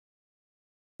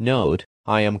Note,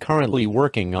 I am currently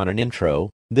working on an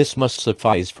intro, this must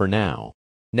suffice for now.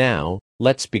 Now,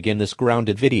 let's begin this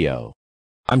grounded video.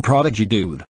 I'm Prodigy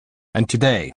Dude. And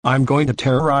today, I'm going to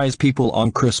terrorize people on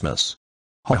Christmas.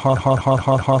 Ha ha ha ha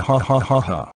ha ha ha ha ha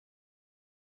ha.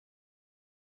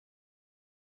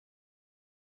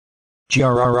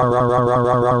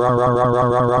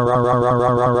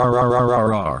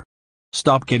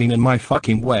 Stop getting in my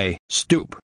fucking way,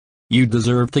 stoop. You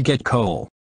deserve to get coal.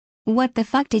 What the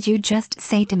fuck did you just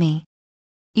say to me?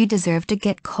 You deserve to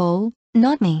get coal,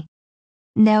 not me.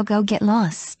 Now go get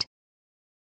lost.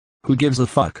 Who gives a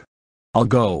fuck? I'll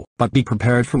go, but be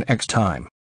prepared for next time.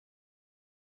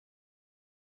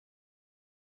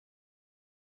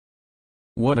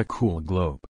 What a cool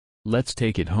globe. Let's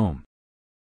take it home.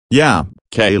 Yeah,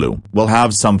 Kalu, we'll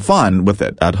have some fun with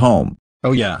it at home.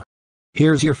 Oh yeah.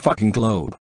 Here's your fucking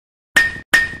globe.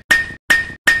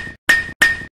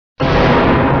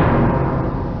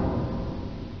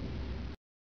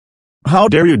 How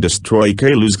dare you destroy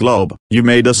Kalu's globe? You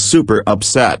made us super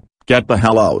upset. Get the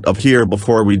hell out of here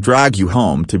before we drag you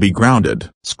home to be grounded.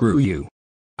 Screw you.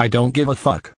 I don't give a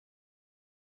fuck.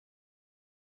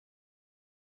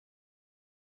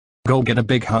 Go get a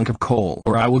big hunk of coal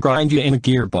or I will grind you in a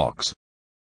gearbox.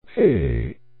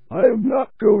 Hey, I'm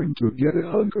not going to get a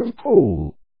hunk of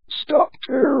coal. Stop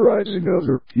terrorizing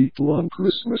other people on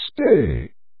Christmas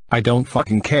Day. I don't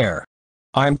fucking care.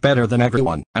 I'm better than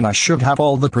everyone, and I should have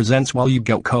all the presents while you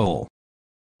get coal.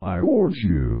 I warned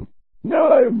you. Now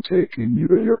I am taking you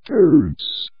to your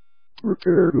parents.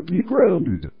 Prepare to be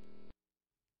grounded.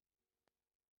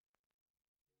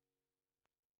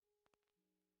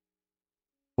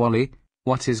 Wally,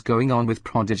 what is going on with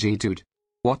Prodigy Dude?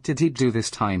 What did he do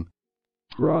this time?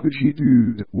 Prodigy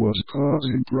Dude was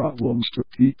causing problems to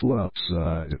people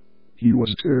outside. He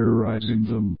was terrorizing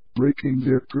them, breaking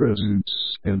their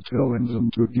presents, and telling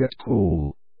them to get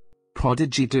coal.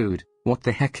 Prodigy Dude, what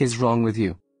the heck is wrong with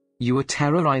you? You were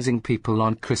terrorizing people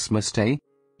on Christmas Day?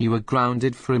 You were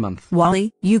grounded for a month.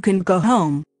 Wally, you can go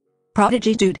home.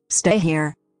 Prodigy Dude, stay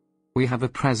here. We have a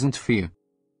present for you.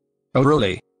 Oh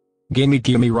really?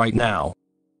 Gimme right now.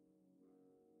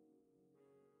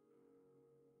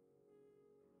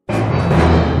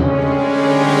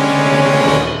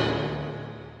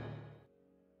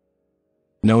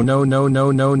 No no no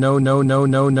no no no no no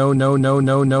no no no no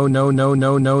no no no no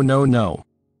no no no no.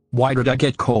 Why did I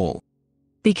get coal?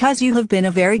 Because you have been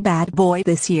a very bad boy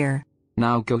this year.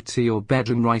 Now go to your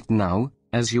bedroom right now,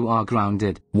 as you are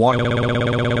grounded. Why?